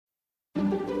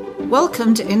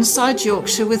Welcome to Inside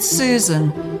Yorkshire with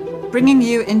Susan, bringing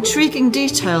you intriguing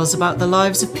details about the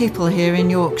lives of people here in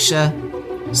Yorkshire.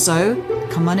 So,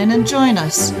 come on in and join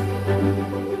us.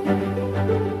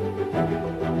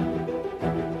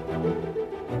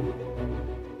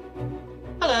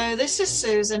 Hello, this is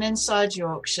Susan Inside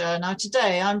Yorkshire. Now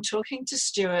today I'm talking to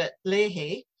Stewart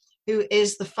Leahy, who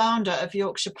is the founder of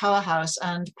Yorkshire Powerhouse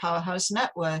and Powerhouse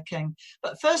Networking.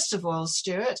 But first of all,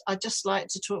 Stewart, I'd just like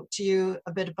to talk to you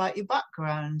a bit about your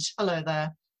background. Hello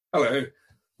there. Hello.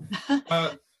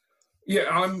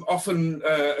 I'm often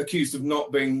accused of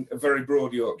not being a very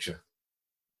broad Yorkshire.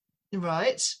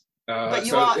 Right. But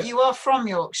you are from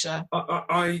Yorkshire.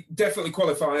 I definitely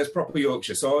qualify as proper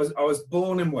Yorkshire. So I was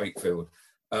born in Wakefield.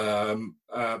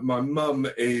 My mum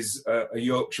is a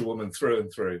Yorkshire woman through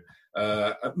and through.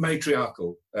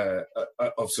 Matriarchal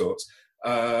of sorts.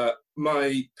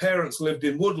 My parents lived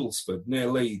in Woodlesford near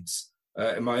Leeds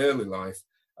in my early life,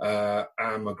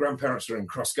 and my grandparents were in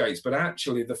Crossgates, but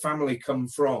actually the family come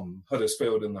from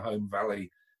Huddersfield and the Home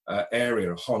Valley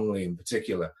area, Honley in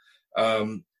particular.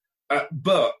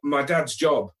 But my dad's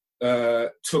job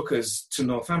took us to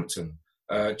Northampton,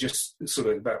 just sort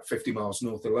of about 50 miles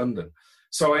north of London.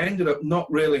 So I ended up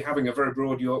not really having a very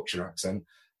broad Yorkshire accent,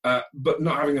 but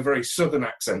not having a very southern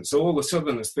accent. So all the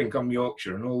southerners think I'm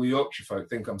Yorkshire and all the Yorkshire folk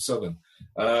think I'm southern.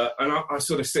 And I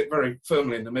sort of sit very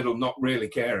firmly in the middle, not really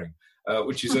caring,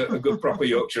 which is a good proper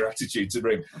Yorkshire attitude to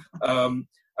bring.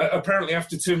 Apparently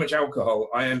after too much alcohol,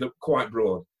 I end up quite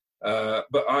broad.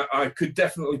 But I could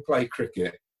definitely play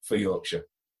cricket for Yorkshire.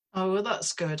 Oh, well,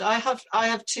 that's good. I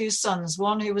have two sons,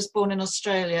 one who was born in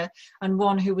Australia and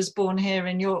one who was born here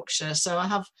in Yorkshire. So I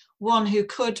have one who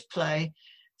could play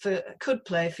for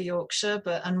Yorkshire,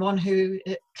 and one who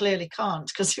clearly can't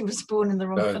because he was born in the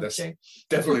wrong country. That's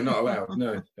definitely not allowed.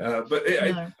 No,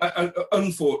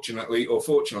 unfortunately or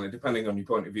fortunately, depending on your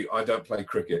point of view, I don't play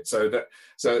cricket. So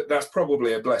that's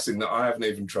probably a blessing that I haven't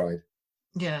even tried.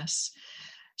 Yes.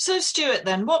 So Stewart,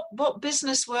 then, what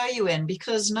business were you in?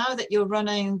 Because now that you're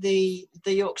running the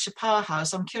Yorkshire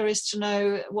Powerhouse, I'm curious to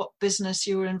know what business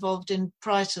you were involved in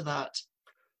prior to that.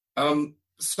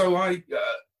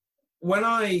 When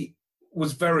I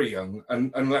was very young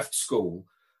and left school,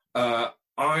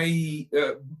 I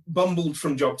bumbled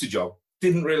from job to job,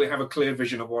 didn't really have a clear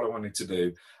vision of what I wanted to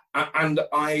do. And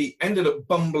I ended up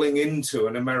bumbling into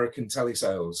an American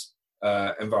telesales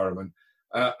environment.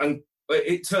 And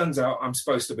it turns out I'm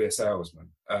supposed to be a salesman.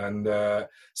 And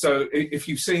so if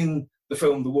you've seen the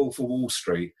film The Wolf of Wall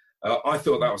Street, I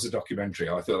thought that was a documentary.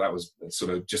 I thought that was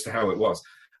sort of just how it was.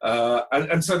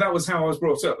 And so that was how I was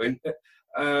brought up.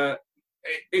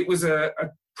 It was a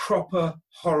proper,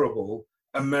 horrible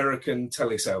American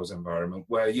telesales environment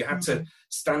where you had to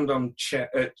stand on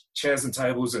chairs and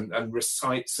tables and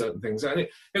recite certain things. And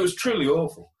it was truly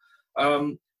awful.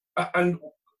 And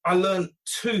I learned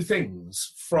two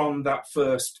things from that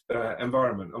first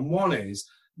environment. And one is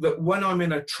that when I'm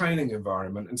in a training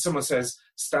environment and someone says,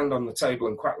 stand on the table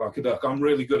and quack like a duck, I'm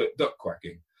really good at duck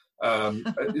quacking.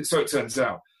 So it turns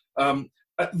out.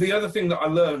 The other thing that I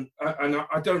learned, and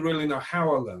I don't really know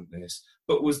how I learned this,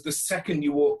 but was the second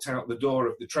you walked out the door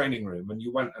of the training room and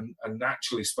you went and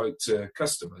actually spoke to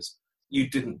customers, you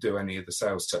didn't do any of the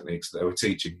sales techniques that they were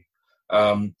teaching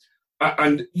you.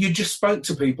 And you just spoke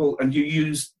to people and you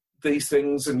used these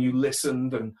things and you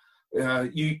listened and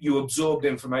you absorbed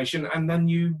information and then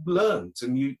you learned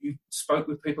and you spoke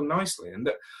with people nicely. And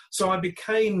so I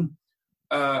became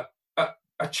a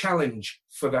challenge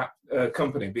for that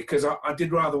company because I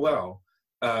did rather well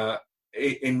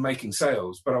in making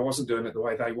sales, but I wasn't doing it the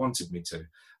way they wanted me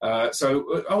to.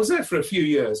 So I was there for a few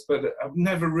years, but I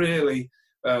never really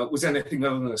was anything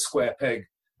other than a square peg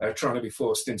trying to be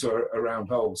forced into a round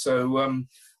hole. So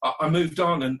I moved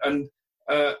on and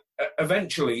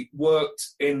eventually worked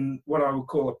in what I would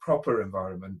call a proper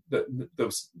environment that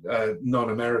was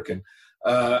non-American.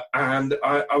 And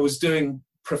I was doing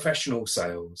professional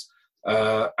sales.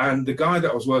 And the guy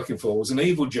that I was working for was an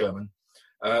evil German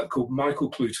called Michael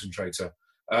Klutentrater.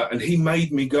 And he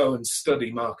made me go and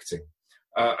study marketing.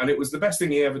 And it was the best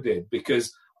thing he ever did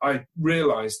because I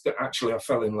realized that actually I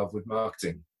fell in love with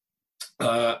marketing.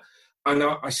 And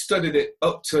I studied it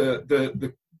up to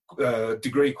the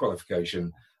degree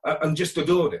qualification and just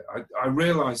adored it. I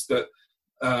realized that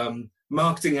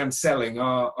marketing and selling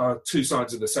are two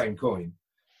sides of the same coin.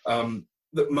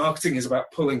 That marketing is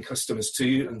about pulling customers to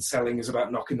you and selling is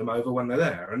about knocking them over when they're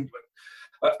there. And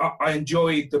I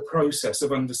enjoyed the process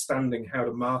of understanding how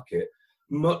to market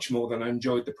much more than I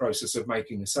enjoyed the process of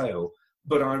making a sale,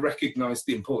 but I recognized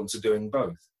the importance of doing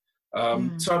both.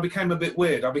 So I became a bit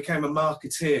weird. I became a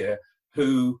marketeer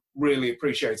who really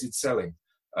appreciated selling.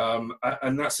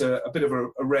 and that's a bit of a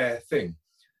rare thing.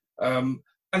 And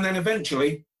then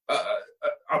eventually,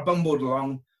 I bumbled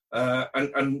along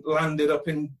and landed up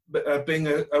in being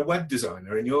a web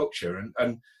designer in Yorkshire,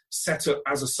 and set up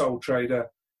as a sole trader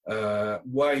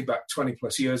way back 20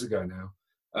 plus years ago now.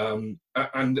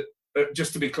 And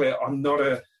just to be clear, I'm not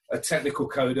a technical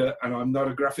coder and I'm not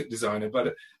a graphic designer,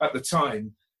 but at the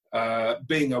time,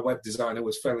 being a web designer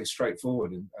was fairly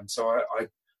straightforward. And so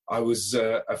I was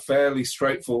a fairly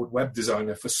straightforward web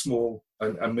designer for small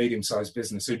and medium-sized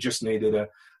business who just needed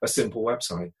a simple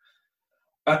website.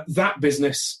 That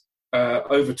business,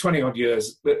 over 20-odd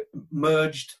years,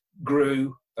 merged,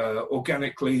 grew,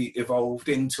 organically evolved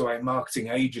into a marketing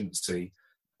agency.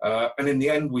 And in the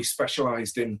end, we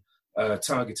specialised in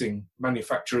targeting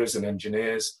manufacturers and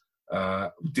engineers,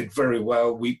 did very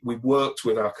well. We worked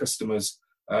with our customers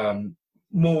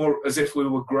more as if we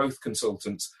were growth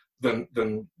consultants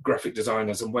than graphic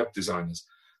designers and web designers.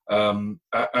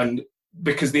 And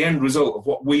because the end result of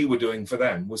what we were doing for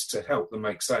them was to help them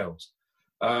make sales.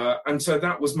 And so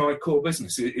that was my core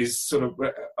business, is sort of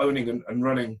owning and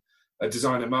running a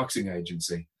design and marketing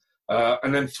agency.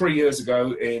 And then 3 years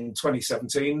ago in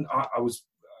 2017, I was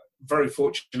very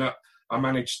fortunate. I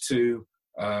managed to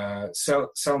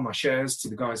sell my shares to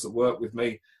the guys that work with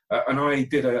me. And I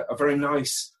did a very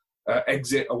nice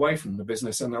exit away from the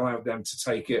business and allowed them to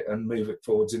take it and move it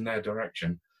forwards in their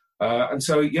direction. And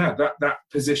so, yeah, that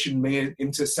positioned me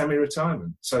into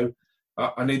semi-retirement. So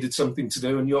I needed something to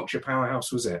do, and Yorkshire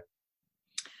Powerhouse was it.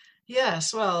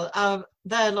 Yes, well,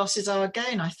 their loss is our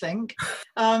gain, I think.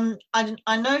 I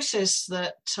noticed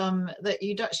that that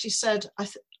you'd actually said,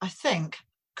 I think,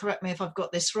 correct me if I've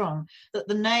got this wrong, that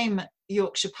the name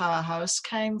Yorkshire Powerhouse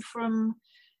came from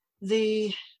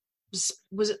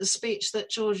was it the speech that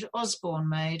George Osborne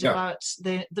made about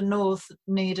the North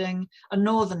needing a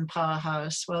northern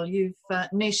powerhouse? Well, you've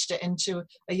niched it into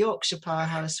a Yorkshire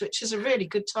Powerhouse, which is a really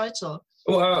good title.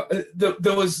 Well,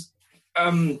 there was...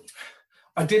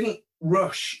 I didn't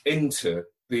rush into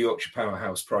the Yorkshire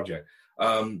Powerhouse project,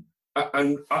 and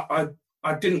I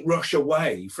didn't rush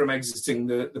away from exiting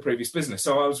the previous business.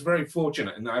 So I was very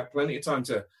fortunate, and I had plenty of time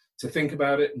to think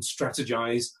about it and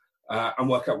strategize and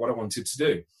work out what I wanted to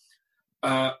do.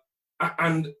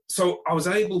 And so I was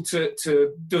able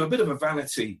to do a bit of a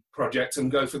vanity project and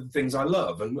go for the things I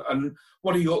love. And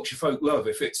what do Yorkshire folk love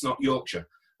if it's not Yorkshire?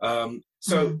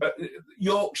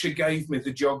 Yorkshire gave me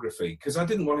the geography because I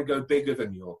didn't want to go bigger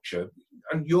than Yorkshire,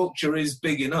 and Yorkshire is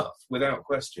big enough without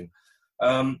question.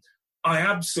 I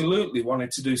absolutely wanted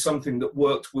to do something that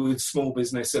worked with small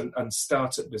business and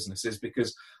startup businesses,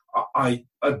 because I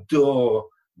adore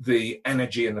the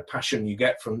energy and the passion you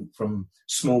get from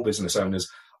small business owners.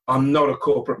 I'm not a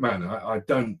corporate man. I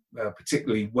don't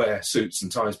particularly wear suits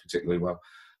and ties particularly well.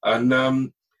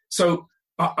 And so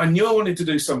I knew I wanted to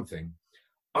do something.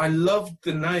 I loved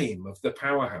the name of the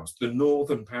powerhouse, the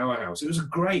Northern Powerhouse. It was a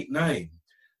great name.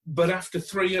 But after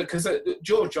 3 years, because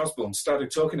George Osborne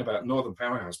started talking about Northern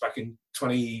Powerhouse back in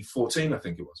 2014, I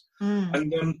think it was.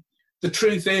 And the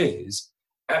truth is,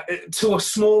 to a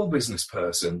small business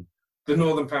person, the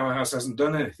Northern Powerhouse hasn't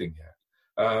done anything yet.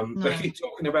 No. They keep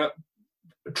talking about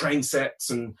train sets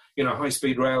and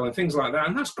high-speed rail and things like that,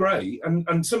 and that's great.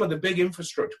 And some of the big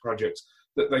infrastructure projects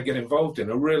that they get involved in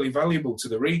are really valuable to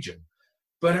the region.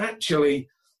 But actually,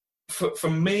 for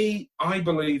me, I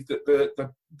believe that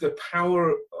the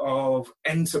power of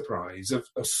enterprise of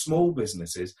small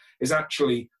businesses is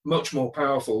actually much more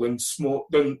powerful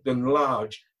than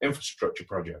large infrastructure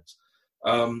projects.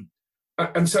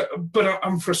 And so, but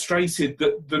I'm frustrated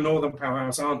that the Northern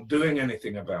Powerhouse aren't doing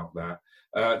anything about that.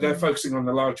 They're focusing on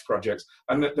the large projects,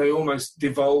 and that they almost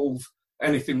devolve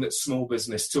anything that's small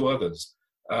business to others.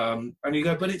 And you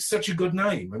go, but it's such a good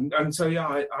name. And so,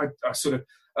 yeah, I sort of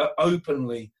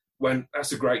openly went,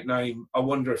 that's a great name. I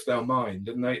wonder if they'll mind.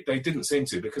 And they didn't seem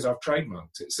to, because I've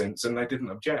trademarked it since, and they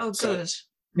didn't object. Oh, good. So,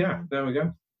 yeah, there we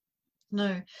go.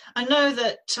 No, I know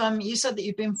that you said that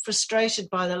you've been frustrated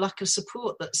by the lack of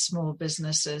support that small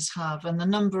businesses have and the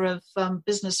number of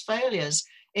business failures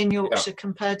in Yorkshire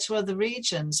compared to other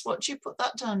regions. What do you put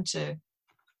that down to?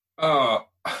 I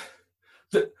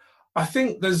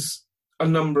think there's a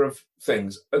number of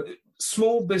things.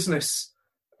 Small business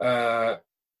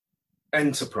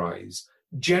enterprise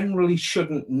generally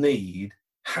shouldn't need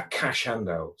cash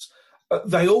handouts.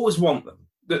 They always want them.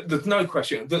 There's no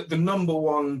question. The number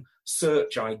one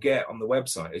search I get on the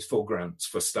website is for grants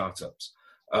for startups.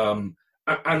 And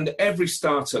every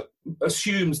startup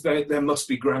assumes there must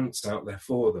be grants out there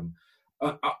for them.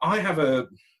 I have a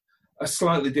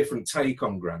slightly different take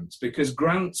on grants, because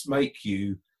grants make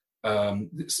you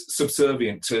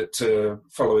subservient to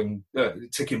following,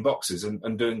 ticking boxes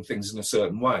and doing things in a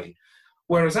certain way.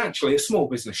 Whereas actually a small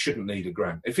business shouldn't need a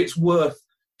grant. If it's worth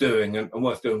doing and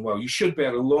worth doing well, you should be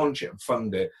able to launch it and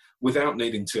fund it without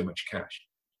needing too much cash.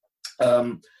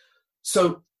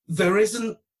 So there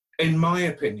isn't, in my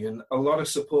opinion, a lot of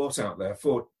support out there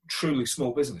for truly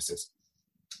small businesses.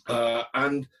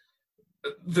 And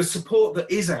the support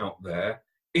that is out there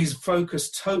is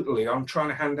focused totally on trying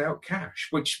to hand out cash,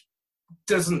 which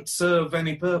doesn't serve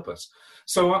any purpose.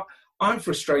 So I'm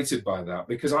frustrated by that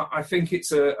because I think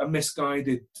it's a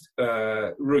misguided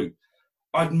route.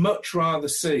 I'd much rather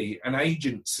see an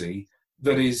agency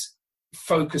that is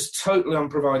focused totally on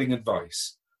providing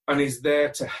advice and is there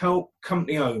to help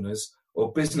company owners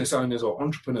or business owners or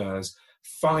entrepreneurs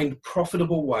find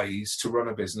profitable ways to run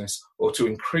a business or to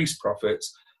increase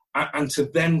profits, and to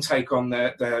then take on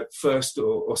their first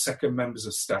or second members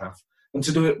of staff and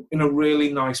to do it in a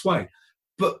really nice way.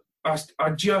 But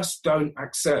I just don't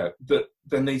accept that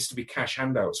there needs to be cash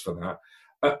handouts for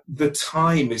that. The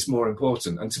time is more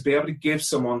important, and to be able to give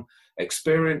someone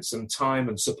experience and time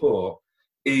and support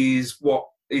is what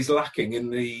is lacking in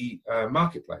the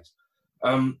marketplace.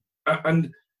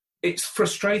 And it's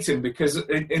frustrating because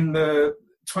in the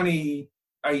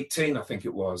 2018, I think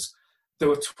it was, there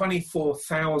were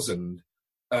 24,000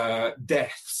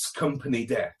 deaths, company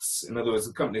deaths. In other words,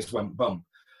 the companies went bump.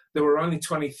 There were only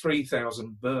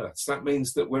 23,000 births. That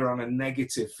means that we're on a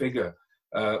negative figure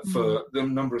for the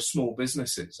number of small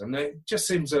businesses. And it just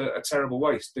seems a terrible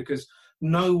waste because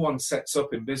no one sets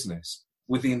up in business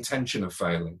with the intention of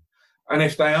failing. And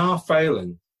if they are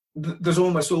failing, there's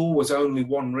almost always only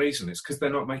one reason. It's because they're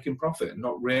not making profit and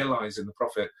not realising the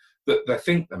profit that they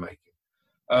think they're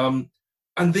making.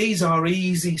 And these are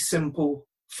easy, simple,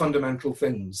 fundamental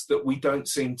things that we don't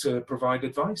seem to provide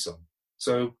advice on.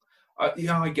 So,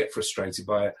 I get frustrated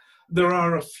by it. There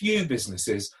are a few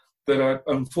businesses that are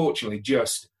unfortunately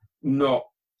just not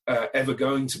ever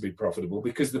going to be profitable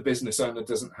because the business owner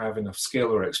doesn't have enough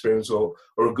skill or experience or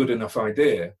a good enough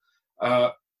idea.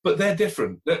 But they're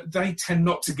different. They tend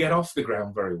not to get off the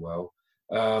ground very well.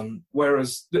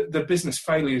 Whereas the business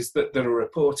failures that are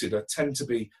reported tend to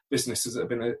be businesses that have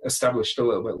been established a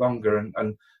little bit longer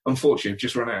and unfortunately have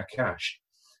just run out of cash.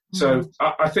 So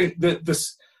I think that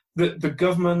the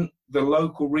government, the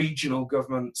local regional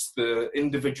governments, the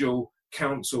individual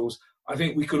councils, I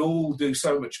think we could all do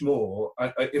so much more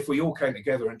if we all came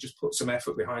together and just put some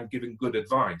effort behind giving good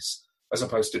advice as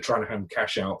opposed to trying to hand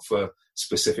cash out for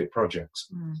specific projects.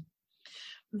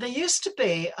 There used to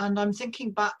be, and I'm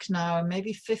thinking back now,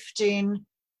 maybe 15,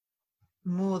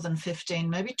 more than 15,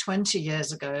 maybe 20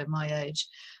 years ago at my age,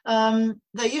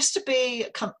 there used to be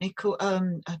a company called,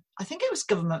 I think it was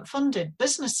government funded,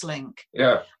 Business Link.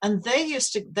 Yeah. And they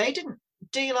didn't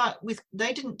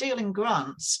deal in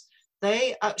grants.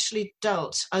 They actually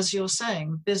dealt, as you're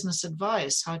saying, business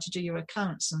advice, how to do your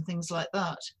accounts and things like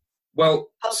that. Well,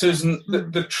 Susan,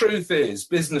 the truth is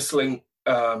Business Link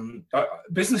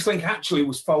actually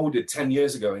was folded 10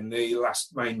 years ago in the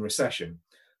last main recession.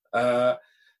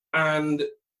 And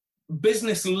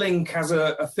Business Link as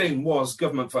a thing was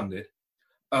government funded,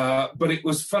 but it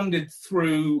was funded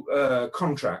through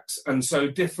contracts. And so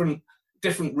different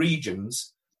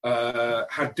regions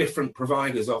had different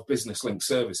providers of Business Link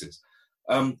services.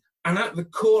 And at the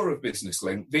core of Business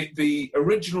Link, the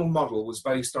original model was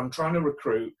based on trying to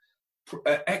recruit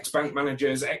ex-bank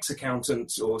managers,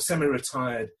 ex-accountants or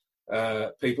semi-retired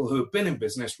people who have been in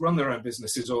business, run their own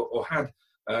businesses or had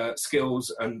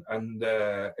skills and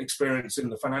experience in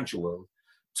the financial world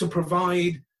to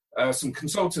provide some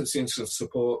consultancy and some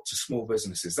support to small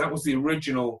businesses. That was the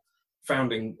original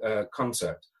founding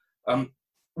concept.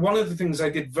 One of the things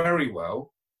they did very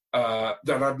well that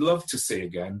I'd love to see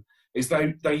again is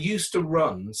they used to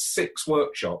run 6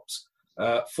 workshops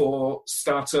for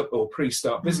startup or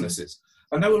pre-start businesses.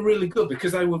 And they were really good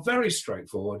because they were very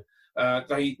straightforward.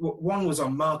 One was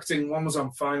on marketing, one was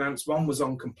on finance, one was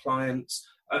on compliance,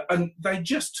 and they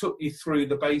just took you through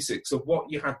the basics of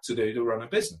what you had to do to run a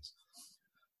business.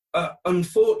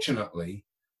 Unfortunately,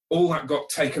 all that got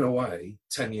taken away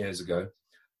 10 years ago.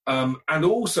 And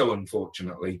also,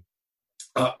 unfortunately,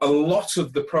 a lot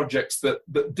of the projects that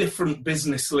different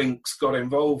business links got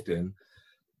involved in,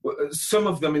 some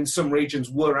of them in some regions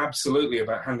were absolutely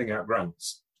about handing out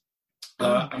grants.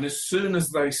 And as soon as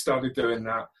they started doing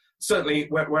that, certainly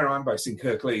where I'm based in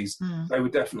Kirklees, they were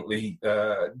definitely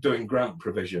doing grant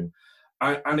provision.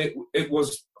 And it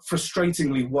was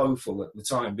frustratingly woeful at the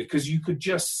time because you could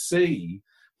just see,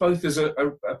 both as a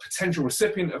potential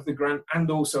recipient of the grant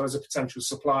and also as a potential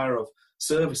supplier of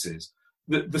services,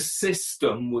 that the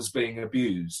system was being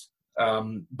abused.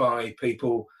 by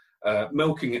people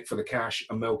milking it for the cash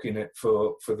and milking it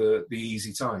for the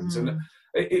easy times. And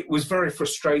it was very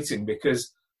frustrating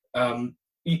because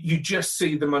you just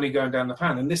see the money going down the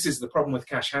pan. And this is the problem with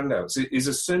cash handouts, is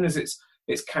as soon as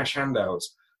it's cash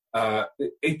handouts,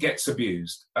 it gets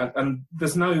abused. And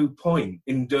there's no point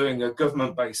in doing a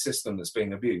government-based system that's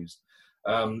being abused.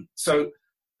 So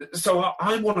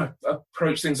I want to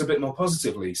approach things a bit more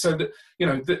positively, so that,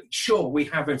 sure, we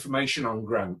have information on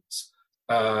grants,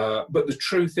 but the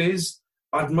truth is,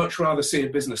 I'd much rather see a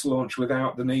business launch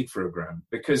without the need for a grant,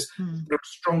 because they're a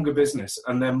stronger business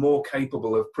and they're more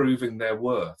capable of proving their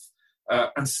worth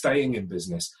and staying in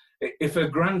business. If a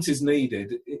grant is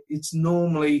needed, it's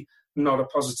normally not a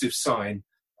positive sign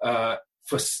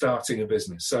for starting a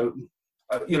business. So,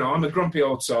 I'm a grumpy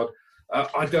old sod.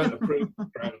 I don't approve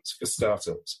of grants for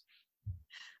startups.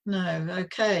 No,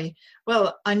 okay.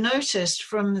 Well, I noticed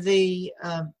from the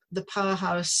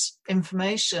Powerhouse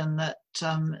information that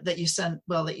you sent.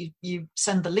 Well, that you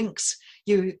send the links.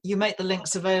 You make the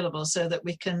links available so that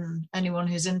anyone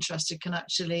who's interested can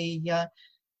actually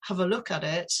have a look at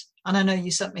it. And I know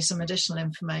you sent me some additional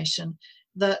information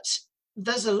that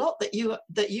there's a lot that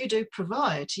you do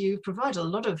provide. You provide a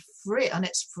lot of free, and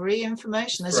it's free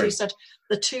information, as you said.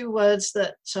 The two words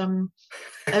that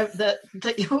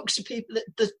that Yorkshire people,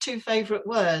 the two favourite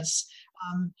words,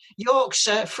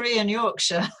 Yorkshire, free and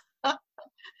Yorkshire.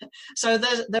 So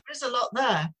there is a lot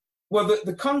there. Well,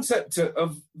 the concept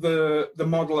of the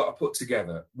model that I put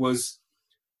together was,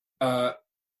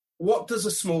 what does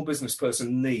a small business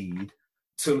person need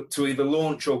to either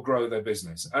launch or grow their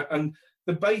business? And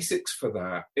the basics for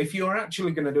that, if you're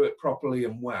actually going to do it properly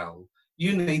and well,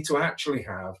 you need to actually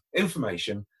have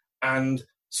information and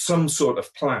some sort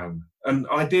of plan. And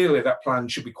ideally, that plan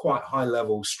should be quite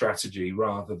high-level strategy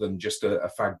rather than just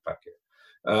a fag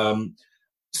packet.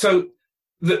 So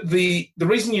the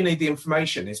reason you need the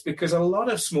information is because a lot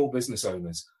of small business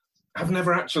owners have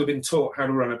never actually been taught how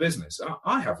to run a business.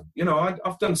 I haven't.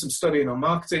 I've done some studying on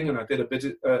marketing, and I did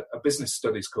a business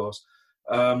studies course.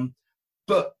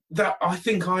 But that, I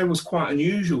think I was quite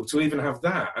unusual to even have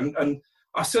that. And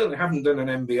I certainly haven't done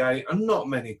an MBA, and not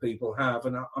many people have,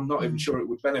 and I'm not even sure it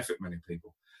would benefit many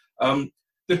people.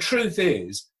 The truth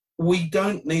is, we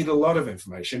don't need a lot of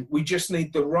information. We just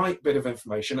need the right bit of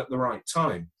information at the right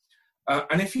time.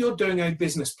 And if you're doing a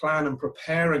business plan and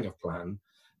preparing a plan,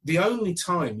 the only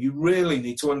time you really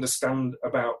need to understand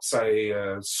about, say,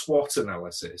 SWOT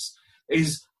analysis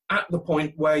is at the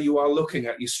point where you are looking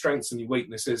at your strengths and your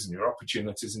weaknesses and your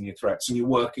opportunities and your threats, and you're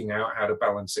working out how to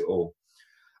balance it all.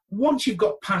 Once you've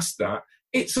got past that,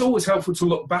 it's always helpful to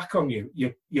look back on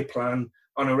your plan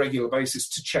on a regular basis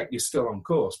to check you're still on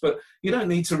course. But you don't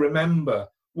need to remember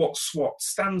what SWOT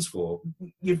stands for.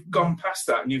 You've gone past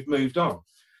that and you've moved on.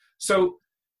 So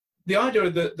the idea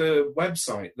of the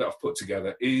website that I've put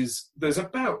together is there's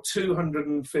about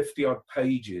 250 odd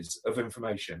pages of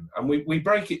information, and we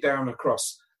break it down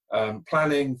across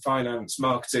planning, finance,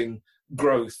 marketing,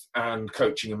 growth, and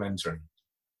coaching and mentoring.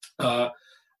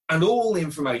 And all the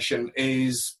information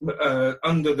is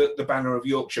under the banner of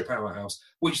Yorkshire Powerhouse,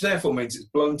 which therefore means it's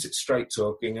blunt, it's straight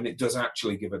talking, and it does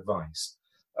actually give advice.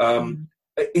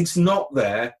 It's not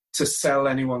there to sell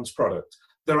anyone's product.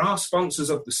 There are sponsors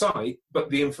of the site,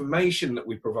 but the information that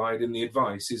we provide in the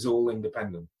advice is all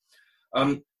independent.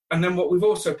 And then what we've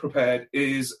also prepared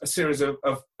is a series of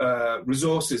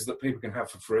resources that people can have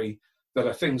for free, that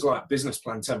are things like business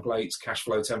plan templates, cash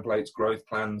flow templates, growth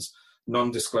plans,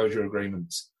 non-disclosure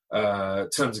agreements,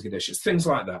 terms and conditions, things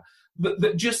like that,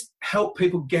 that just help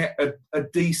people get a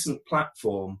decent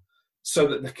platform so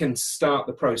that they can start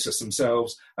the process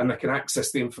themselves and they can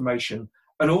access the information.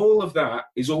 And all of that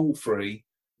is all free.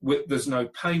 There's no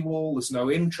paywall, there's no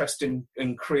interest in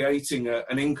creating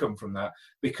an income from that,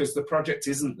 because the project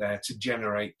isn't there to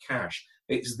generate cash.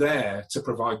 It's there to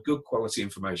provide good quality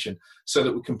information so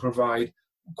that we can provide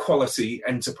quality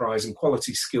enterprise and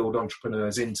quality skilled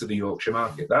entrepreneurs into the Yorkshire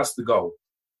market. That's the goal.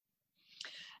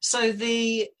 So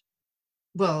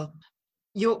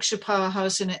Yorkshire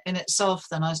Powerhouse in itself,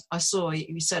 then, I saw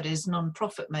you said is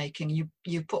non-profit making.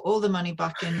 You put all the money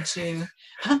back into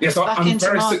yes, I'm into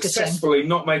very marketing. Successfully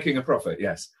not making a profit.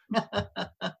 Yes,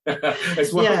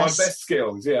 it's one of my best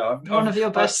skills. Yeah, one of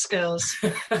your best skills.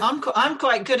 I'm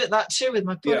quite good at that too with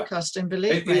my podcasting.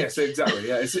 Believe me. Yes, exactly.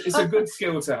 Yeah, it's a good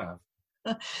skill to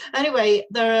have. Anyway,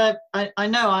 I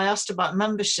know I asked about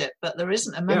membership, but there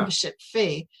isn't a membership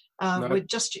fee. No.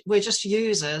 We're just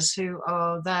users who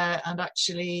are there and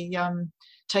actually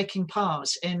taking part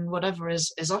in whatever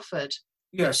is offered,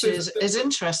 which is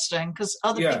interesting, because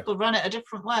other people run it a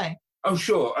different way. Oh,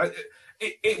 sure.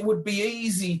 it would be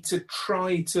easy to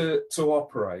try to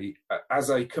operate as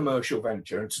a commercial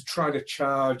venture and to try to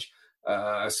charge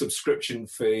a subscription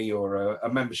fee or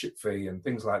a membership fee and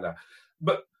things like that.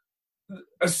 But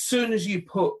as soon as you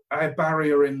put a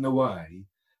barrier in the way,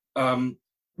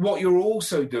 what you're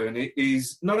also doing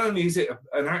is not only is it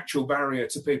an actual barrier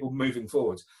to people moving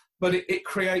forward, but it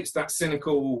creates that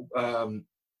cynical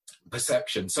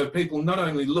perception. So people not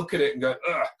only look at it and go,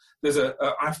 ugh,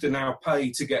 I have to now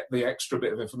pay to get the extra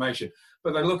bit of information,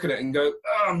 but they look at it and go,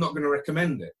 oh, I'm not going to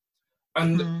recommend it.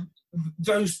 And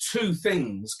those two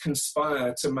things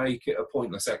conspire to make it a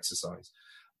pointless exercise.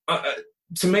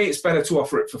 To me, it's better to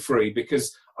offer it for free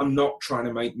because I'm not trying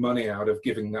to make money out of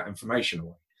giving that information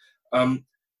away.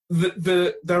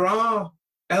 There are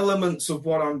elements of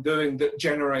what I'm doing that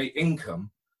generate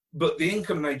income, but the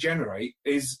income they generate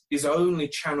is only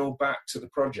channeled back to the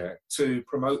project, to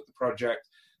promote the project,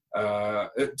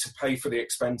 to pay for the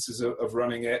expenses of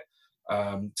running it,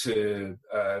 to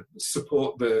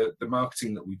support the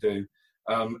marketing that we do.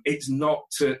 It's not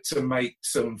to make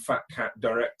some fat cat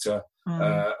director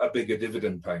a bigger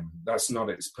dividend payment. That's not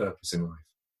its purpose in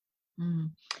life.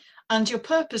 And your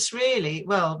purpose really,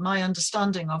 well, my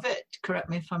understanding of it, correct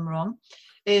me if I'm wrong,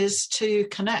 is to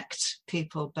connect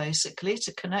people, basically,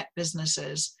 to connect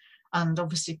businesses and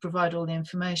obviously provide all the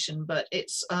information, but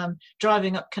it's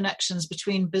driving up connections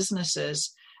between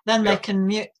businesses. Then they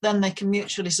can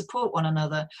mutually support one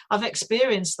another. I've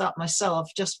experienced that myself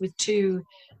just with two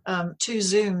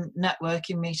Zoom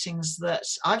networking meetings that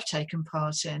I've taken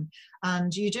part in,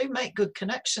 and you do make good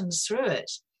connections through it.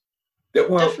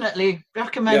 Well, definitely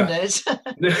recommend it.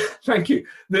 Thank you.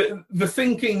 The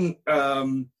thinking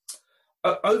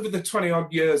over the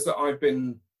 20-odd years that I've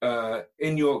been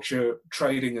in Yorkshire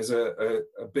trading as a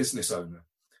business owner,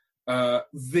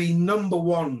 the number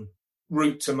one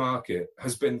route to market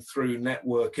has been through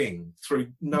networking,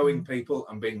 through knowing people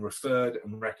and being referred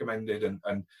and recommended,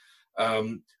 and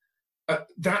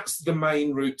that's the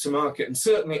main route to market. And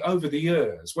certainly over the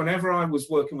years, whenever I was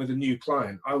working with a new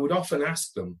client, I would often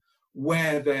ask them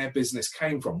where their business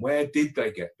came from, where did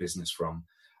they get business from,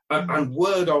 and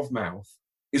word of mouth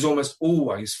is almost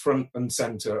always front and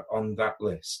center on that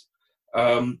list.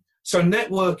 So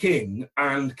networking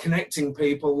and connecting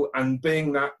people and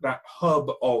being that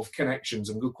hub of connections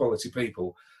and good quality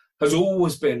people has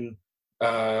always been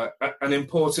an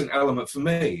important element for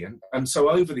me. And so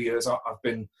over the years, I've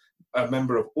been a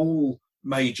member of all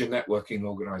major networking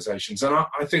organizations. And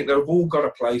I think they've all got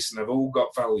a place and they've all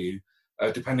got value,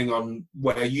 depending on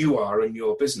where you are in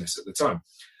your business at the time.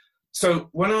 So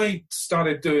when I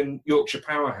started doing Yorkshire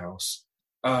Powerhouse,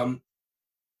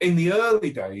 in the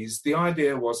early days, the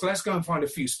idea was, let's go and find a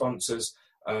few sponsors,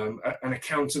 an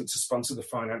accountant to sponsor the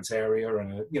finance area,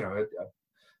 and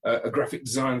a graphic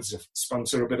designer to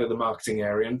sponsor a bit of the marketing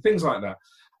area, and things like that.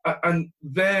 And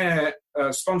their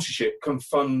sponsorship can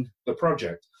fund the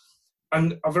project.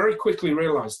 And I very quickly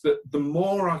realised that the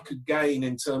more I could gain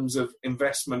in terms of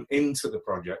investment into the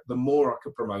project, the more I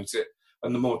could promote it,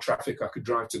 and the more traffic I could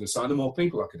drive to the site, the more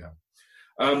people I could have.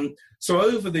 So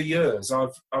over the years,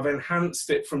 I've enhanced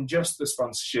it from just the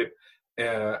sponsorship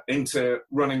into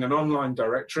running an online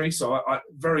directory. So I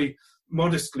very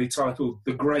modestly titled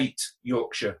the Great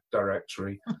Yorkshire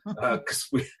Directory, because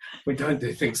we don't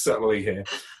do things subtly here.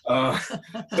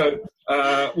 So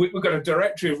we've got a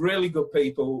directory of really good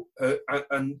people,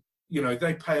 and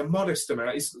they pay a modest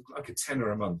amount. It's like a tenner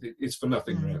a month. It's for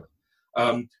nothing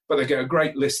really, but they get a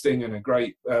great listing and a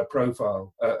great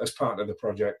profile as part of the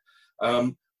project.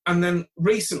 And then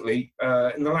recently,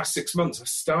 in the last 6 months, I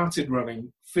started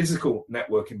running physical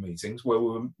networking meetings where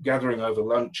we were gathering over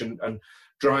lunch and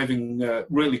driving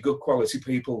really good quality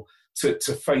people to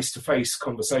face-to-face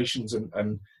conversations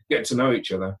and getting to know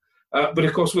each other. But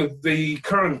of course, with the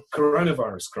current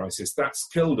coronavirus crisis, that's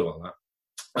killed all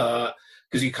that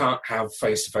because you can't have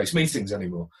face-to-face meetings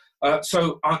anymore.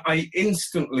 So I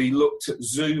instantly looked at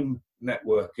Zoom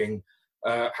networking,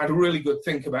 had a really good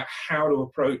think about how to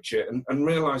approach it, and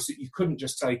realised that you couldn't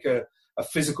just take a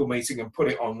physical meeting and put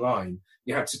it online.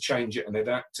 You had to change it and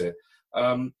adapt it.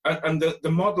 And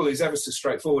the model is ever so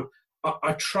straightforward.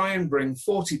 I try and bring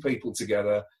 40 people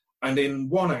together, and in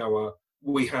 1 hour,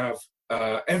 we have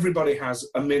everybody has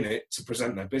a minute to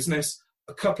present their business.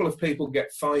 A couple of people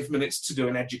get 5 minutes to do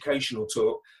an educational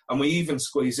talk, and we even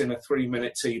squeeze in a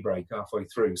 3-minute tea break halfway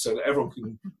through so that everyone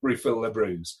can refill their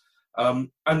brews. And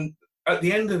at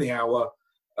the end of the hour,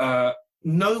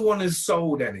 no one has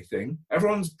sold anything.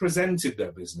 Everyone's presented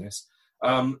their business.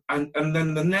 And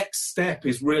then the next step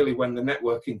is really when the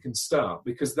networking can start,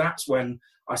 because that's when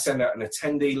I send out an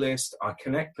attendee list. I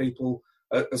connect people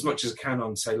as much as I can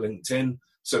on, say, LinkedIn.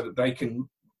 so that they can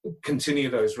continue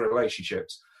those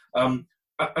relationships. And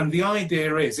the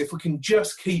idea is, if we can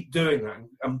just keep doing that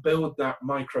and build that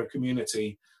micro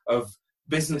community of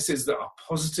businesses that are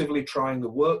positively trying to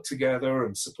work together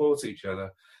and support each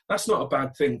other, that's not a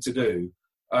bad thing to do.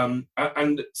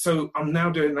 And so I'm now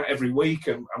doing that every week,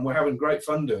 and we're having great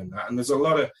fun doing that. And there's a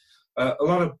lot of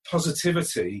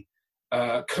positivity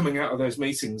coming out of those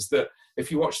meetings that, if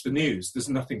you watch the news, there's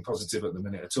nothing positive at the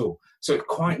minute at all. So it's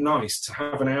quite nice to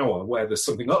have an hour where there's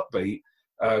something upbeat,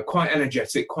 quite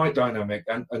energetic, quite dynamic,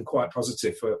 and quite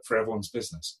positive for everyone's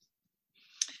business.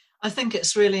 I think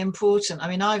it's really important. I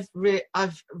mean, I've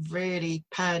really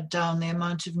pared down the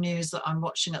amount of news that I'm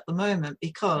watching at the moment,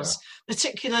 because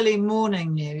particularly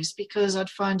morning news, because I'd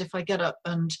find if I get up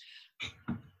and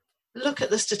look at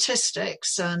the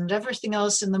statistics and everything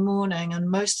else in the morning, and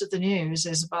most of the news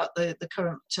is about the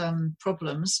current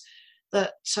problems,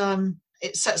 that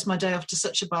it sets my day off to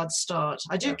such a bad start.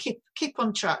 I do keep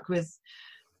on track with,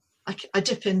 I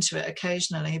dip into it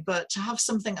occasionally, but to have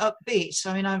something upbeat,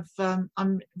 I mean,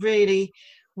 I'm really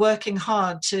working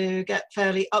hard to get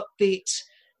fairly upbeat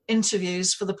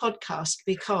interviews for the podcast,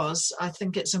 because I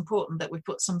think it's important that we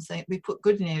put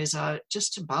good news out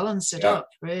just to balance it up,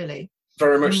 really.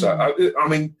 Very much so. I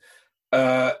mean,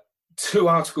 2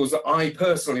 articles that I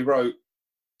personally wrote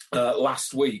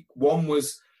last week. One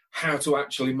was how to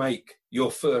actually make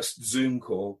your first Zoom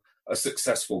call a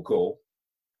successful call,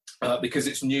 because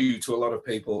it's new to a lot of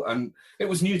people, and it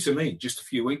was new to me just a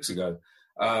few weeks ago.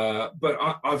 But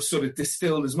I've sort of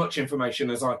distilled as much information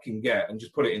as I can get and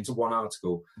just put it into one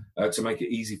article to make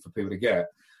it easy for people to get.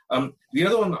 The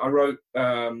other one that I wrote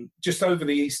just over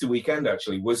the Easter weekend,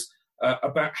 actually, was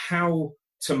about how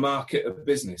to market a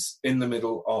business in the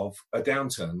middle of a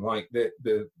downturn, like the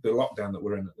lockdown that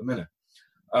we're in at the minute.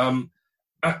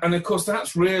 And of course,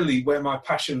 that's really where my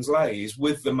passions lay, is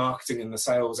with the marketing and the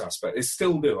sales aspect. I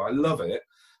still do. I love it.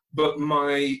 But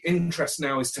my interest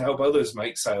now is to help others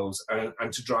make sales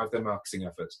and to drive their marketing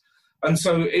efforts. And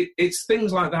so it's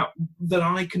things like that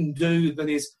I can do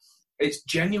it's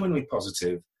genuinely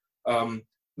positive.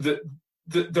 That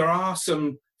there are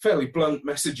some fairly blunt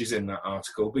messages in that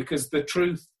article, because the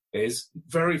truth is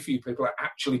very few people are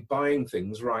actually buying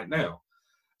things right now.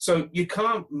 So you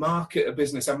can't market a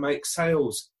business and make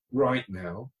sales right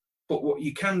now, but what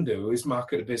you can do is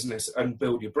market a business and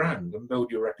build your brand and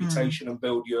build your reputation and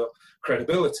build your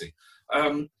credibility.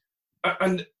 And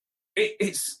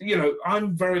it's,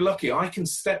 I'm very lucky. I can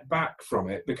step back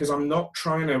from it because I'm not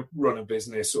trying to run a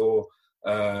business or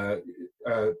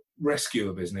rescue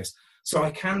a business. So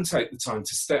I can take the time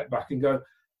to step back and go,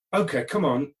 okay, come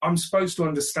on, I'm supposed to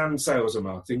understand sales and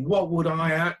marketing. What would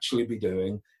I actually be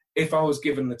doing if I was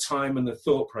given the time and the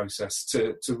thought process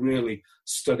to really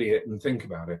study it and think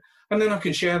about it? And then I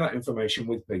can share that information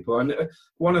with people. And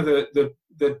one of the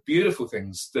beautiful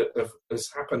things that has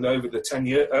happened over the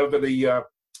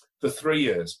 3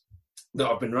 years that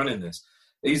I've been running this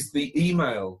is the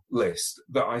email list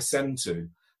that I send to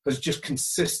has just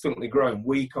consistently grown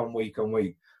week on week on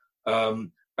week.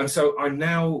 And so I'm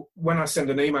now, when I send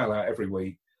an email out every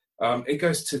week, it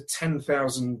goes to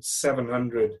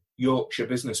 10,700 Yorkshire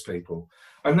business people.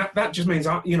 And that just means,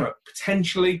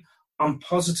 potentially I'm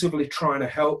positively trying to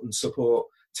help and support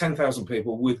 10,000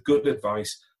 people with good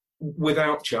advice,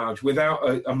 without charge,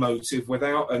 without a motive,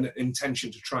 without an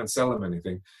intention to try and sell them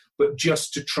anything, but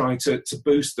just to try to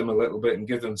boost them a little bit and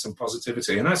give them some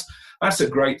positivity. And that's a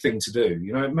great thing to do.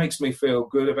 It makes me feel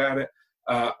good about it.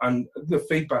 And the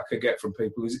feedback I get from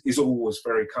people is always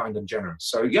very kind and generous.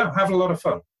 So yeah, have a lot of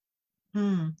fun.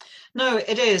 No,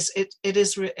 it is. It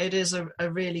is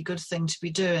a really good thing to be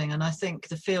doing, and I think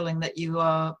the feeling that you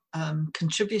are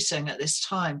contributing at this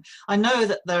time. I know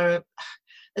that there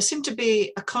seems to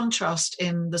be a contrast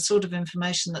in the sort of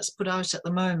information that's put out at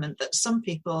the moment. That some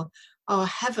people are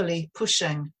heavily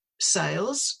pushing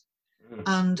sales,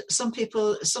 and some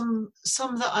people, some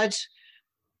that I'd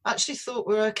actually thought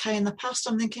were okay in the past,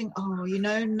 I'm thinking,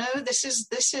 no, this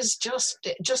is just,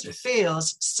 it just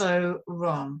feels so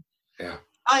wrong. Yeah.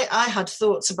 I had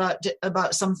thoughts about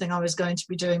something I was going to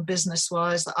be doing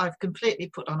business-wise that I've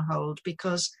completely put on hold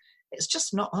because it's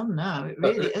just not on now. It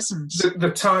really isn't.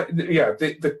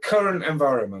 The current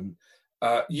environment,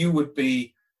 you would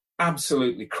be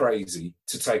absolutely crazy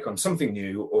to take on something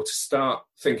new or to start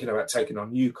thinking about taking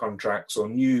on new contracts or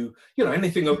new,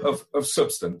 anything of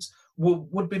substance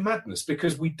would be madness,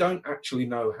 because we don't actually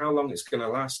know how long it's going to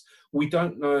last. We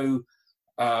don't know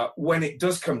when it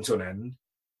does come to an end,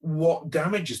 what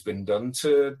damage has been done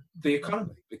to the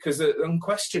economy, because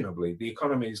unquestionably the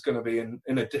economy is going to be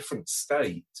in a different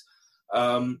state.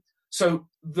 So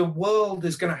the world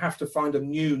is going to have to find a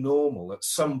new normal at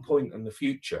some point in the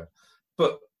future.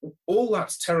 But all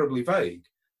that's terribly vague.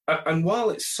 And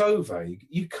while it's so vague,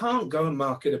 you can't go and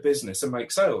market a business and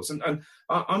make sales. And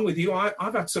I'm with you.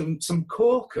 I've had some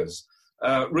corkers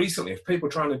recently of people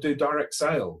trying to do direct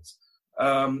sales.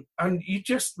 And you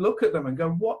just look at them and go,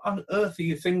 what on earth are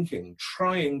you thinking,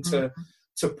 trying to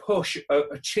push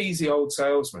a cheesy old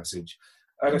sales message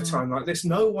at a time like this?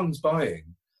 No one's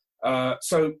buying.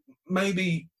 So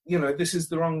maybe, this is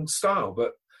the wrong style,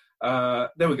 but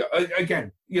there we go.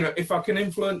 Again, if I can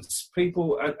influence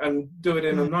people and do it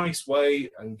in a nice way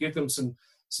and give them some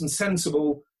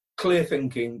sensible, clear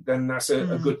thinking, then that's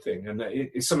a good thing. And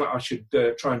it's something I should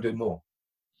try and do more.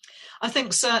 I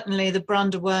think certainly the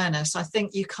brand awareness, I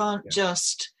think you can't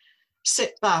just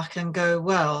sit back and go,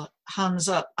 well, hands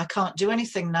up, I can't do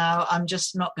anything now, I'm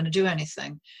just not going to do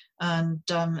anything, and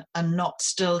not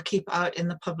still keep out in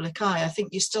the public eye. I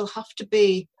think you still have to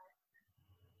be,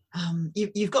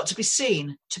 you've got to be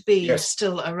seen to be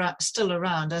still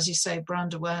around, as you say,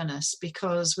 brand awareness,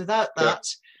 because without that,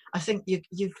 I think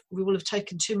we will have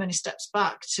taken too many steps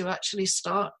back to actually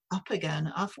start up again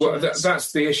afterwards. Well,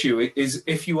 that's the issue, is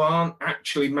if you aren't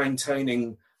actually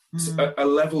maintaining a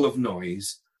level of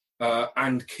noise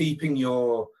and keeping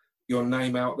your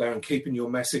name out there and keeping your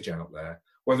message out there,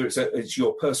 whether it's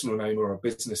your personal name or a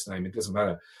business name, it doesn't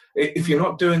matter. If you're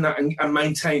not doing that and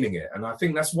maintaining it, and I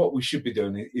think that's what we should be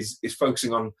doing, is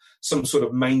focusing on some sort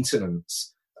of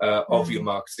maintenance of your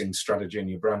marketing strategy and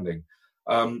your branding.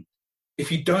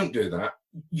 If you don't do that,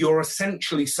 you're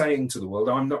essentially saying to the world,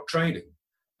 I'm not trading.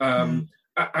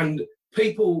 And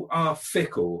people are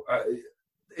fickle.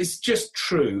 It's just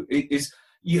true.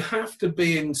 You have to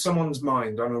be in someone's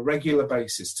mind on a regular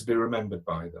basis to be remembered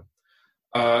by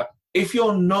them. If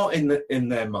you're not in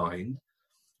their mind,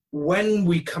 when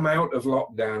we come out of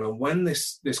lockdown and when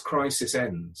this crisis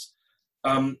ends,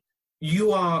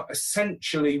 you are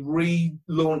essentially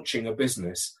relaunching a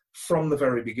business from the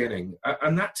very beginning.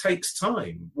 And that takes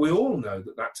time. We all know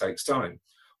that takes time.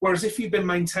 Whereas if you've been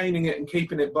maintaining it and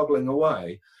keeping it bubbling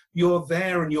away, you're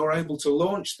there and you're able to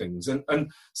launch things.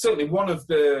 And certainly one of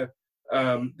the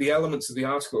elements of the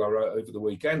article I wrote over the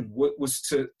weekend was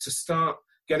to start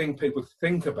getting people to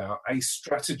think about a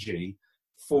strategy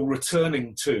for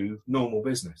returning to normal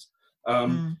business.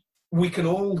 We can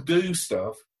all do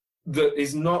stuff that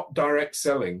is not direct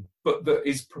selling, but that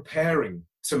is preparing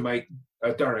to make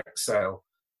a direct sale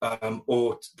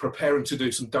or preparing to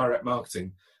do some direct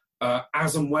marketing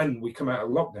as and when we come out of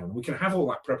lockdown. We can have all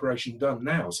that preparation done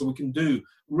now, so we can do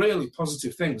really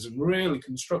positive things and really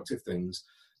constructive things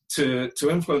to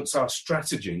influence our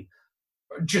strategy.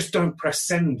 Just don't press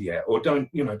send yet, or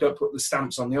don't put the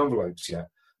stamps on the envelopes yet.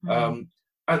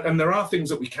 And there are things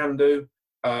that we can do.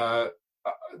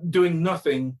 Doing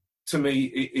nothing, to me,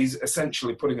 is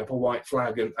essentially putting up a white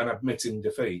flag and admitting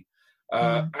defeat.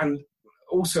 And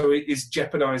also it is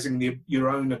jeopardising your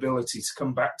own ability to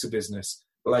come back to business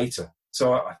later.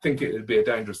 So I think it would be a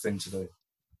dangerous thing to do.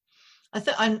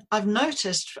 I've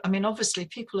noticed, obviously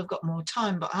people have got more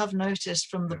time, but I have noticed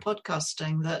from the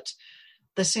podcasting that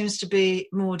there seems to be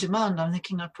more demand. I'm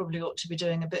thinking I probably ought to be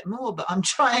doing a bit more, but I'm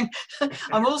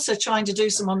also trying to do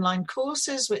some online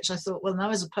courses, which I thought, well, now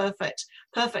is a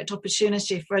perfect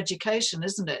opportunity for education,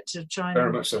 isn't it? To try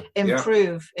and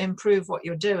improve what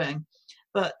you're doing.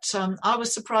 But I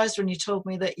was surprised when you told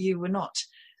me that you were not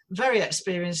very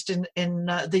experienced in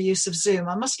the use of Zoom.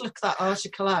 I must look that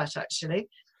article out, actually.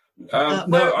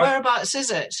 Whereabouts is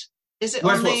it? Is it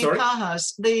on the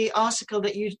Powerhouse? The article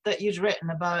that you'd written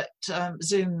about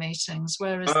Zoom meetings.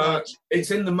 Where is that?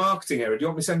 It's in the marketing area. Do you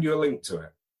want me to send you a link to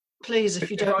it? Please, if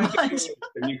you don't mind.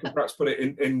 And you can perhaps put it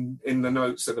in the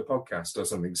notes of the podcast or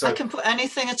something. So I can put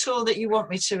anything at all that you want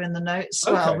me to in the notes.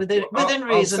 Okay. Well, within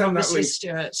reason, obviously,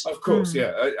 Stewart. Of course,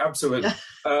 yeah, absolutely.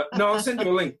 No, I'll send you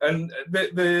a link. And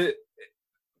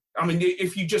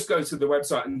if you just go to the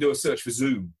website and do a search for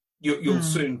Zoom, you'll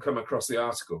soon come across the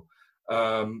article.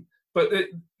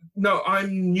 No,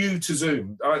 I'm new to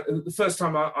Zoom. The first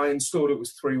time I installed it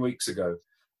was 3 weeks ago.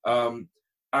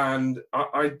 And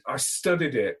I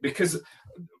studied it because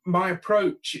my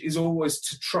approach is always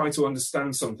to try to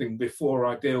understand something before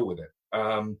I deal with it.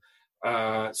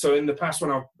 So in the past,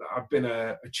 when I've been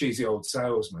a cheesy old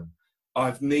salesman,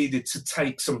 I've needed to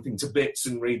take something to bits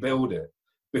and rebuild it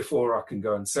before I can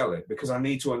go and sell it, because I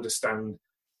need to understand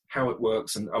how it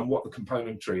works and what the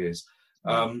componentry is.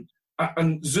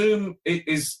 And Zoom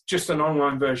is just an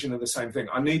online version of the same thing.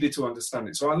 I needed to understand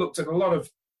it. So I looked at a lot of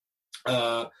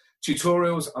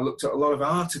tutorials. I looked at a lot of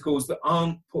articles that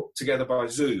aren't put together by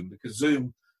Zoom, because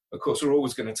Zoom, of course, are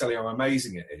always going to tell you how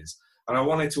amazing it is. and I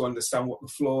wanted to understand what the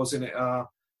flaws in it are.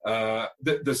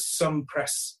 There's some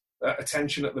press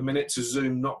attention at the minute to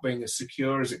Zoom not being as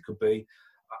secure as it could be.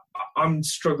 I'm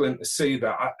struggling to see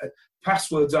that.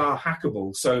 Passwords are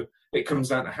hackable, so it comes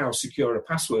down to how secure a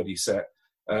password you set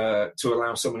to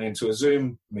allow someone into a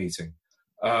Zoom meeting.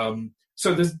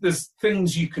 So there's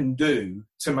things you can do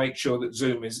to make sure that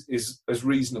Zoom is as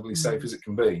reasonably safe as it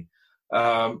can be.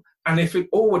 And if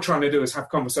all we're trying to do is have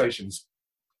conversations,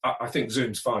 I think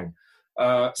Zoom's fine.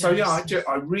 So yes. Yeah,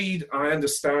 I read, I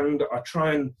understand, I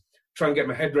try and get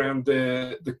my head around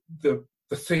the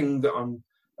thing that I'm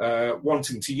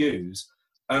wanting to use,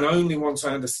 and only once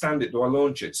I understand it do I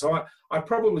launch it. So I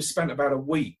probably spent about a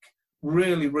week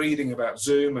really reading about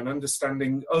Zoom and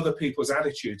understanding other people's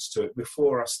attitudes to it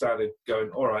before I started going,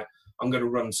 all right, I'm going to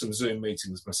run some Zoom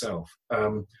meetings myself.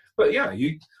 But yeah,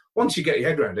 once you get your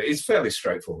head around it, it's fairly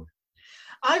straightforward.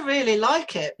 I really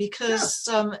like it because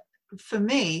for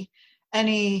me,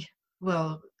 the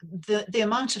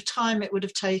amount of time it would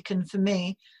have taken for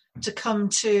me to come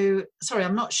to, sorry,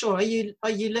 I'm not sure. Are you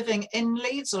living in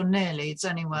Leeds or near Leeds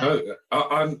anywhere? No,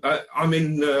 I'm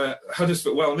in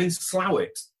Huddersfield. Well, I'm in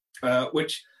Stewart,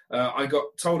 which I got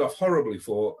told off horribly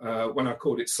for when I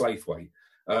called it Slaithwaite.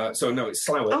 So no, it's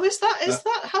Stewart. Oh, is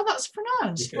that how that's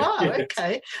pronounced? Wow,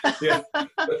 okay. Yeah.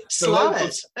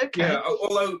 Stewart, okay. Yeah,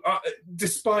 although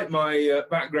despite my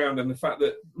background and the fact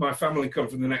that my family come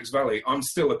from the next valley, I'm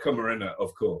still a Cumberiner,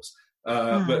 of course.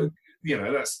 But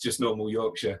that's just normal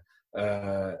Yorkshire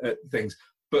things.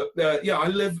 But yeah, I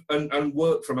live and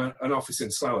work from an office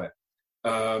in Stewart.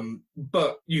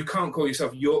 But you can't call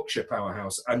yourself Yorkshire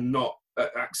Powerhouse and not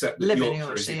accept that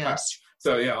Yorkshire is your patch.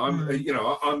 So yeah,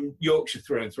 I'm Yorkshire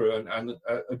through and through, and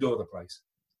adore the place.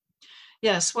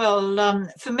 Yes, well,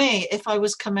 for me, if I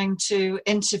was coming to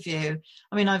interview,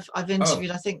 I mean, I've interviewed.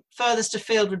 I think furthest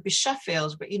afield would be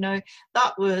Sheffield, but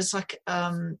that was like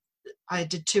I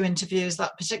did 2 interviews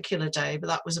that particular day, but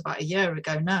that was about a year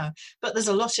ago now. But there's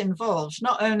a lot involved,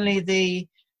 not only the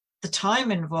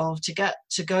time involved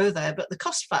to go there, but the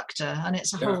cost factor, and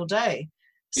it's a whole day.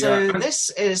 So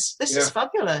this is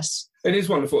fabulous. It is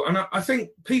wonderful. And I think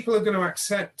people are going to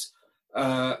accept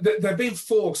they're being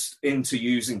forced into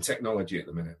using technology at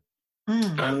the minute.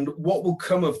 And what will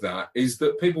come of that is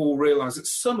that people will realise that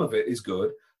some of it is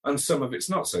good and some of it's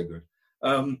not so good.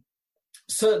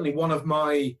 Certainly one of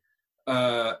my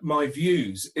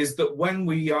views is that when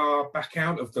we are back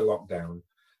out of the lockdown,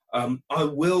 I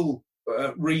will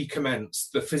recommence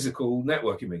the physical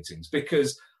networking meetings,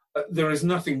 because there is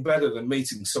nothing better than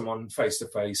meeting someone face to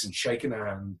face and shaking a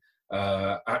hand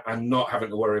and not having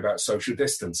to worry about social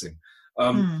distancing.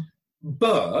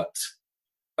 But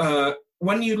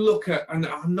when you look at, and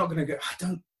I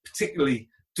don't particularly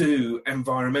do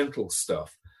environmental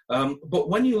stuff, but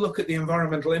when you look at the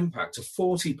environmental impact of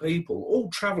 40 people all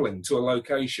travelling to a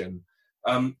location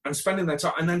and spending their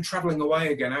time and then travelling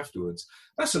away again afterwards,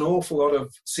 that's an awful lot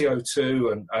of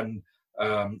CO2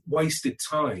 and wasted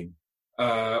time.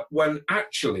 When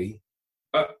actually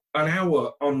an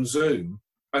hour on Zoom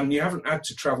and you haven't had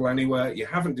to travel anywhere, you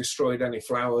haven't destroyed any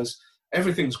flowers,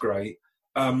 everything's great,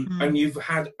 and you've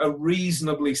had a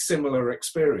reasonably similar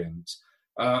experience,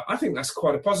 I think that's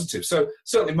quite a positive. So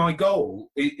certainly my goal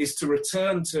is to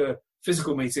return to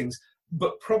physical meetings,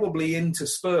 but probably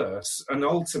intersperse and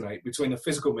alternate between a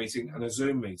physical meeting and a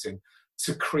Zoom meeting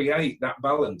to create that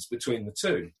balance between the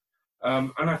two.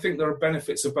 And I think there are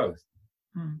benefits of both.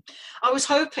 I was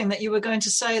hoping that you were going to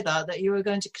say that you were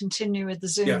going to continue with the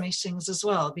Zoom meetings as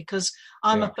well, because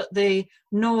I'm up at the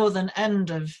northern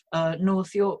end of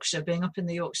North Yorkshire, being up in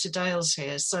the Yorkshire Dales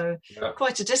here, so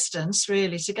quite a distance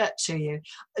really to get to you.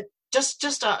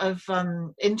 Just out of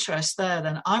interest there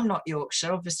then, I'm not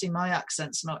Yorkshire, obviously my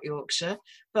accent's not Yorkshire,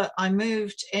 but my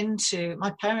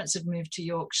parents had moved to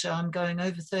Yorkshire, I'm going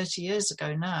over 30 years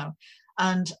ago now,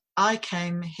 and I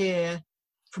came here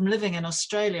from living in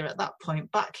Australia at that point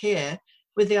back here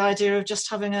with the idea of just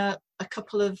having a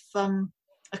couple of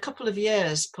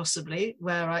years possibly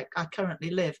where I currently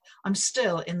live. I'm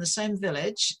still in the same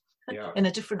village, in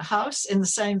a different house in the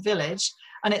same village,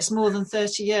 and it's more than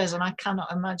 30 years and I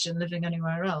cannot imagine living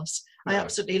anywhere else. I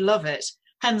absolutely love it.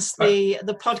 Hence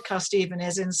the podcast even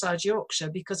is Inside Yorkshire,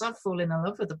 because I've fallen in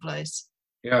love with the place.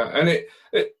 Yeah, and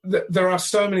there are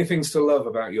so many things to love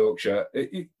about Yorkshire.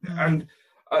 And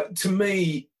to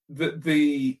me,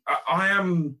 I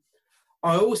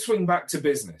always swing back to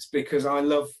business because I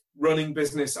love running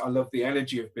business. I love the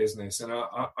energy of business, and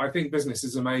I think business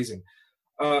is amazing.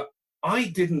 I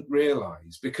didn't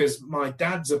realise, because my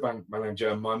dad's a bank manager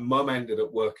and my mum ended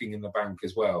up working in the bank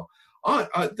as well.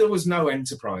 There was no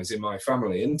enterprise in my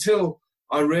family until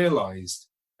I realised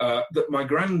that my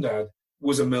granddad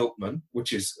was a milkman,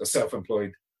 which is a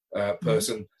self-employed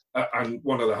person, and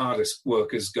one of the hardest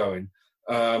workers going.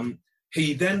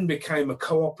 He then became a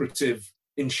cooperative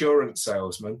insurance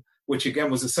salesman, which again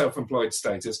was a self-employed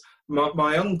status.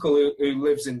 My uncle, who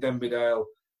lives in Denbydale,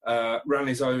 ran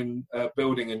his own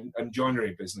building and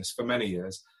joinery business for many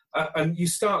years. And you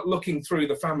start looking through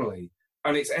the family,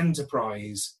 and it's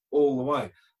enterprise all the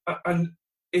way. And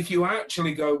if you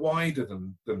actually go wider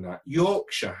than that,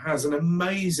 Yorkshire has an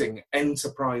amazing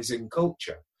enterprising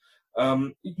culture.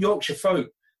 Yorkshire folk,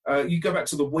 you go back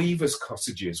to the weavers'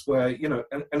 cottages, where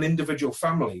an individual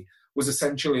family was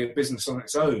essentially a business on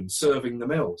its own, serving the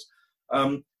mills.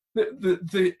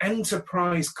 The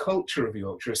enterprise culture of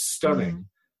Yorkshire is stunning,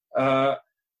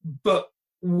 but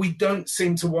we don't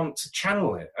seem to want to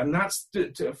channel it, and that's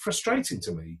frustrating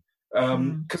to me,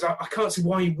 because I can't see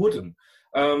why you wouldn't.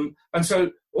 And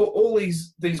so all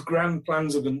these grand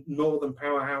plans of the Northern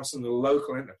Powerhouse and the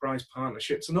local enterprise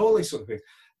partnerships and all these sort of things,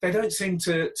 they don't seem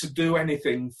to do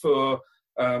anything for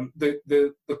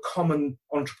the common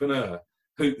entrepreneur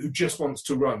who just wants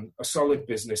to run a solid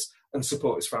business and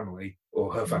support his family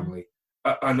or her family.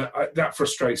 And that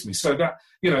frustrates me. So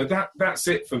that's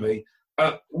it for me.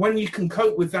 When you can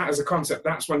cope with that as a concept,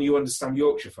 that's when you understand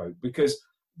Yorkshire folk, because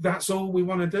that's all we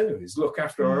want to do is look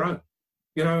after our own.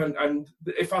 And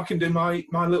if I can do my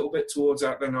little bit towards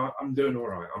that, then I'm doing all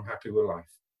right. I'm happy with life.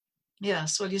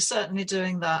 Yes, well, you're certainly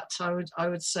doing that. I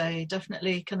would say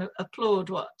definitely can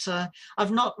applaud what I've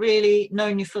not really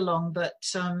known you for long, but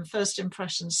first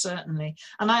impressions certainly.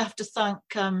 And I have to thank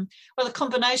the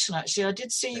combination actually. I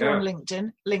did see you on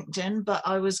LinkedIn, but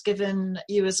I was given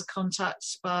you as a contact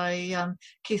by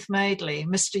Keith Madeley,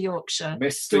 Mr. Yorkshire,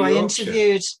 who I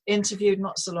interviewed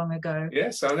not so long ago.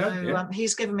 Yes, I know. So,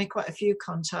 he's given me quite a few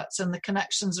contacts, and the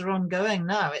connections are ongoing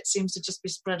now. It seems to just be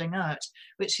spreading out,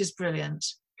 which is brilliant.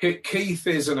 Keith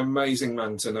is an amazing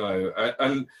man to know.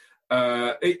 And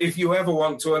if you ever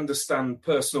want to understand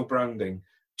personal branding,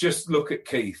 just look at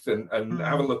Keith and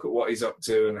have a look at what he's up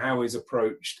to and how he's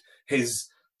approached his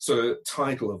sort of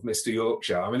title of Mr.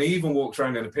 Yorkshire. I mean, he even walks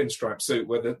around in a pinstripe suit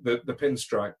where the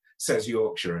pinstripe says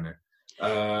Yorkshire in it. When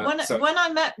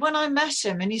I met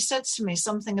him, and he said to me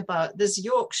something about there's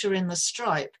Yorkshire in the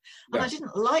stripe, and I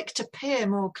didn't like to peer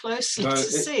more closely to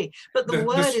see, but the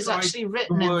word is actually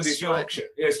written in the stripe. The word is Yorkshire.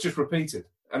 Yeah, it's just repeated,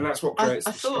 and that's what creates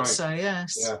the stripe. I thought so.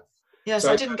 Yes. Yeah. Yes,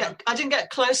 so, I didn't get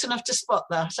close enough to spot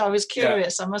that. I was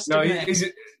curious. I must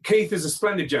admit. Keith is a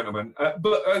splendid gentleman,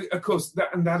 but of course,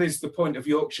 that is the point of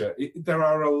Yorkshire. There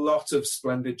are a lot of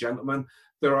splendid gentlemen.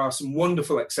 There are some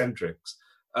wonderful eccentrics,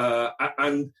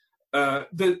 and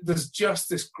there's just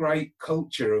this great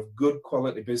culture of good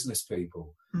quality business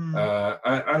people. And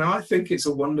I think it's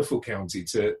a wonderful county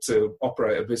to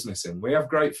operate a business in. We have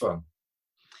great fun.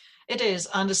 It is,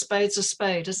 and a spade's a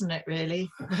spade, isn't it, really?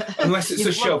 Unless it's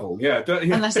a shovel, yeah.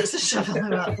 Unless it's a shovel.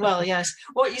 Well, yes.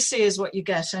 What you see is what you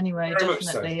get anyway, very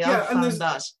definitely. So. Yeah, I've found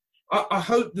that. I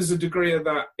hope there's a degree of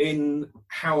that in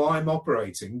how I'm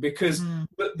operating, because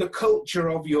the culture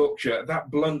of Yorkshire,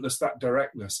 that bluntness, that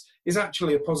directness, is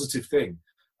actually a positive thing.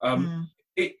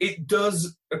 It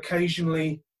does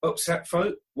occasionally upset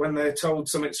folk when they're told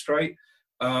something straight,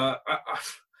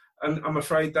 and I'm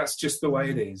afraid that's just the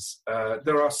way it is.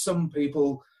 There are some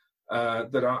people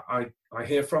that I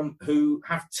hear from who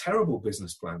have terrible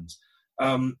business plans,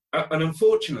 and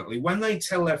unfortunately, when they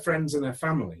tell their friends and their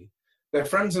family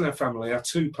are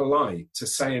too polite to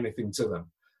say anything to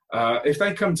them. If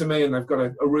they come to me and they've got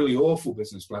a really awful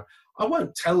business plan, I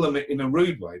won't tell them it in a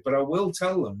rude way, but I will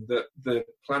tell them that the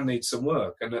plan needs some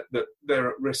work and that they're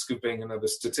at risk of being another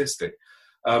statistic.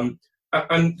 And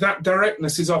that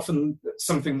directness is often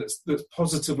something that's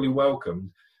positively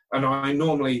welcomed. And I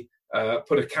normally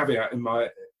put a caveat in my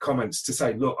comments to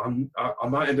say, look, I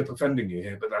might end up offending you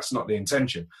here, but that's not the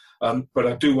intention. But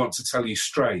I do want to tell you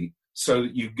straight, so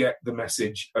that you get the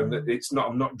message, and that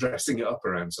I'm not dressing it up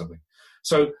around something.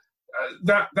 So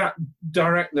that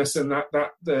directness and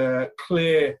that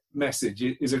clear message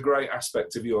is a great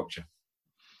aspect of Yorkshire.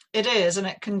 It is, and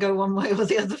it can go one way or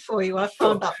the other for you. I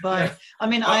found that by. Yeah. I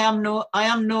mean, I am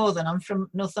northern. I'm from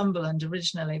Northumberland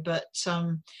originally, but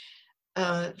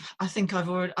I think I've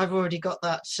already got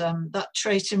that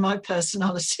trait in my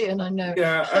personality, and I know.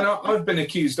 Yeah, and I've been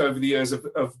accused over the years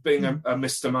of being a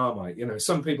Mr. Marmite. You know,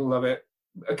 some people love it.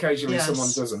 Occasionally, someone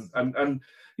doesn't, and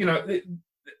you know,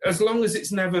 as long as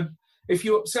it's never. If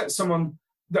you upset someone,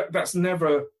 that's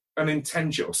never an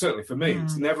intention. Or certainly for me,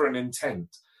 it's never an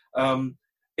intent.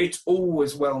 It's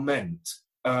always well meant.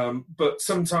 But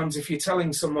sometimes, if you're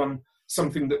telling someone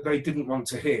something that they didn't want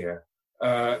to hear,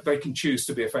 they can choose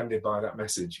to be offended by that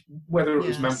message. Whether it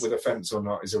was meant with offence or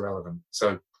not is irrelevant.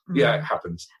 So Yeah, it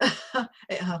happens.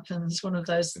 It happens, one of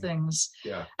those things.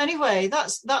 Yeah. Anyway,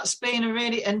 that's been a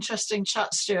really interesting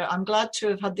chat, Stewart. I'm glad to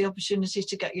have had the opportunity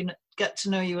to get to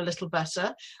know you a little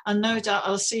better, and no doubt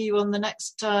I'll see you on the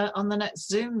next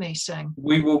Zoom meeting.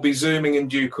 We will be Zooming in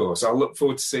due course. I'll look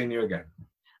forward to seeing you again.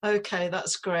 Okay,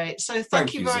 that's great. So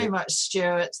thank you very much,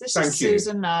 Stewart. This is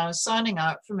Susan now, signing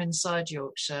out from inside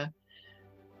Yorkshire.